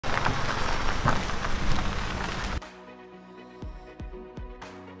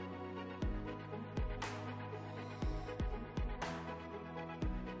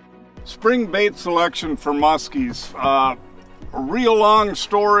Spring bait selection for muskies. A real long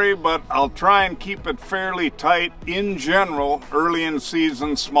story, but I'll try and keep it fairly tight. In general, early in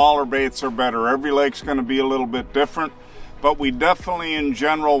season, smaller baits are better. Every lake's going to be a little bit different, but we definitely in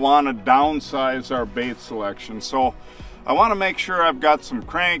general want to downsize our bait selection. So I want to make sure I've got some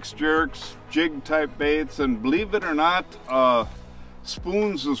cranks, jerks, jig type baits, and believe it or not,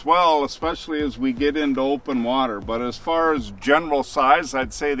 spoons as well, especially as we get into open water. But as far as general size,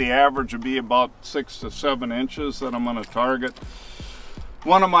 I'd say the average would be about 6 to 7 inches that I'm going to target.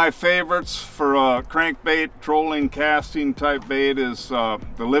 One of my favorites for a crankbait, trolling, casting type bait is the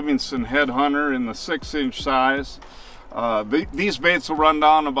Livingston Headhunter in the 6-inch size. These baits will run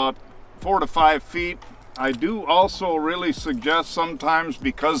down about 4 to 5 feet. I do also really suggest sometimes,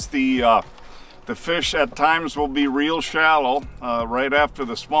 because the fish at times will be real shallow right after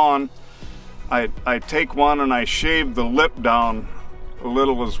the spawn, I take one and I shave the lip down a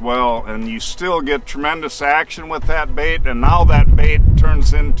little as well, and you still get tremendous action with that bait. And now that bait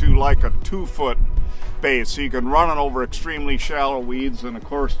turns into like a 2-foot bait, so you can run it over extremely shallow weeds and of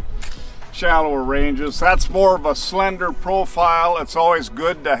course shallower ranges. That's more of a slender profile. It's always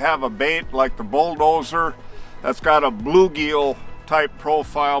good to have a bait like the Bulldozer that's got a bluegill type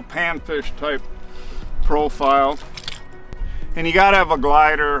profile, panfish type profile. And you got to have a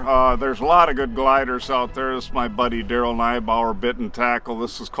glider. There's a lot of good gliders out there. This is my buddy Daryl Nybauer Bit and Tackle.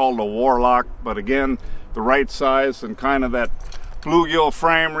 This is called a Warlock, but again, the right size and kind of that bluegill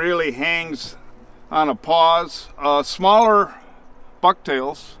frame really hangs on a pause. Smaller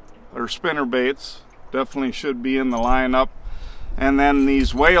bucktails or spinner baits definitely should be in the lineup. And then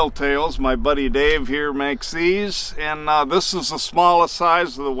these whale tails, my buddy Dave here makes these, and this is the smallest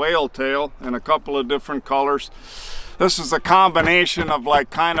size of the whale tail in a couple of different colors. This is a combination of like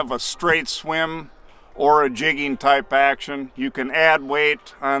kind of a straight swim or a jigging type action. You can add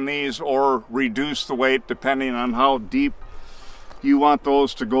weight on these or reduce the weight depending on how deep you want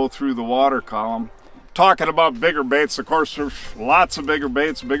those to go through the water column. Talking about bigger baits, of course there's lots of bigger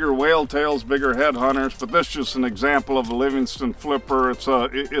baits, bigger whale tails, bigger headhunters, but this is just an example of a Livingston flipper. It's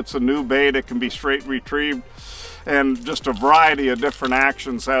a new bait. It can be straight retrieved, and just a variety of different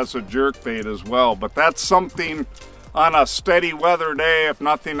actions as a jerk bait as well. But that's something on a steady weather day, if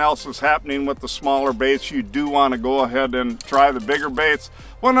nothing else is happening with the smaller baits, you do want to go ahead and try the bigger baits.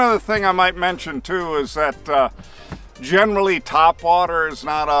 One other thing I might mention too is that generally topwater is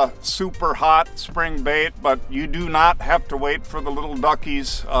not a super hot spring bait, but you do not have to wait for the little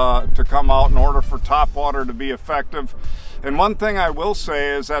duckies to come out in order for topwater to be effective. And one thing I will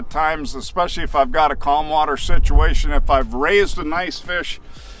say is at times, especially if I've got a calm water situation, if I've raised a nice fish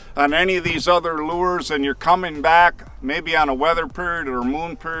on any of these other lures and you're coming back maybe on a weather period or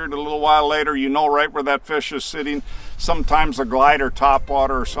moon period a little while later, you know right where that fish is sitting. Sometimes a glider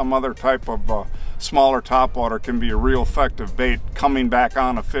topwater or some other type of smaller topwater can be a real effective bait. Coming back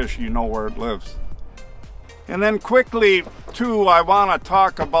on a fish, you know where it lives. And then quickly too, I want to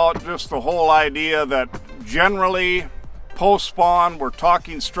talk about just the whole idea that generally post spawn, we're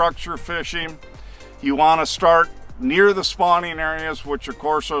talking structure fishing. You want to start near the spawning areas, which of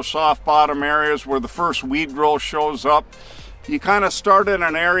course are soft bottom areas where the first weed growth shows up. You kind of start in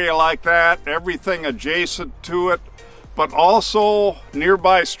an area like that, everything adjacent to it, but also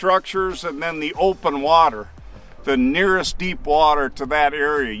nearby structures, and then the open water, the nearest deep water to that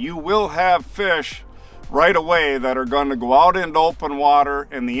area. You will have fish right away that are going to go out into open water.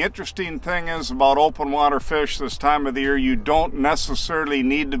 And the interesting thing is about open water fish this time of the year, you don't necessarily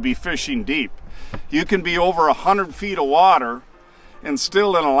need to be fishing deep. You can be over 100 feet of water and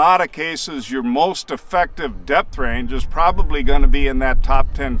still in a lot of cases your most effective depth range is probably going to be in that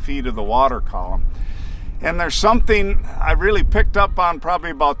top 10 feet of the water column. And there's something I really picked up on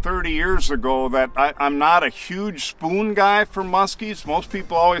probably about 30 years ago, that I'm not a huge spoon guy for muskies. Most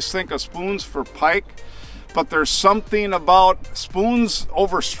people always think of spoons for pike, but there's something about spoons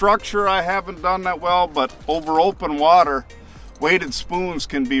over structure I haven't done that well, but over open water, weighted spoons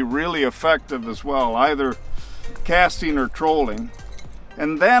can be really effective as well, either casting or trolling.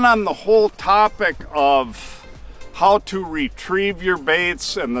 And then on the whole topic of how to retrieve your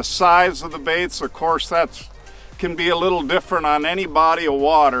baits and the size of the baits, of course that can be a little different on any body of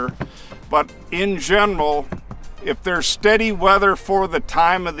water, but in general, if there's steady weather for the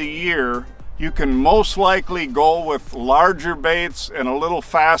time of the year, you can most likely go with larger baits and a little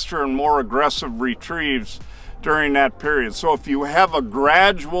faster and more aggressive retrieves during that period. So if you have a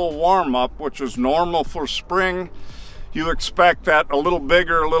gradual warm-up, which is normal for spring, you expect that a little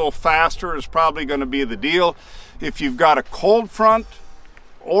bigger, a little faster is probably going to be the deal. If you've got a cold front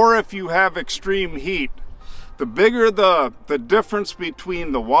or if you have extreme heat, The bigger the difference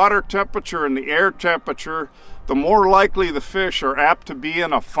between the water temperature and the air temperature, the more likely the fish are apt to be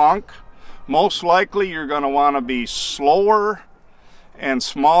in a funk. Most likely you're going to want to be slower and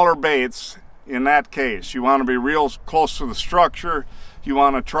smaller baits in that case. You want to be real close to the structure. You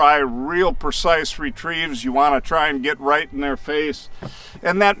want to try real precise retrieves. You want to try and get right in their face.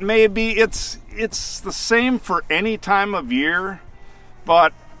 And that may be, it's the same for any time of year,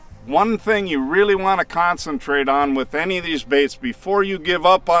 but one thing you really want to concentrate on with any of these baits, before you give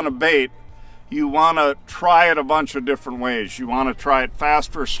up on a bait, you want to try it a bunch of different ways. You want to try it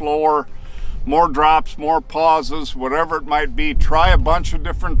faster, slower, more drops, more pauses, whatever it might be. Try a bunch of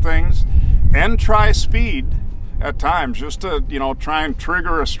different things and try speed at times, just to, you know, try and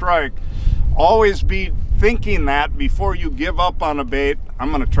trigger a strike. Always be thinking that before you give up on a bait. I'm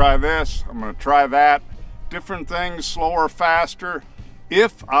going to try this, I'm going to try that. Different things, slower, faster.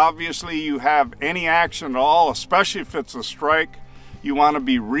 If obviously you have any action at all, especially if it's a strike, you want to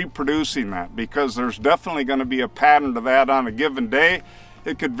be reproducing that, because there's definitely going to be a pattern to that on a given day.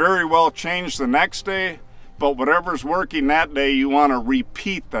 It could very well change the next day, but whatever's working that day, you want to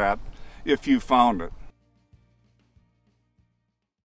repeat that if you found it.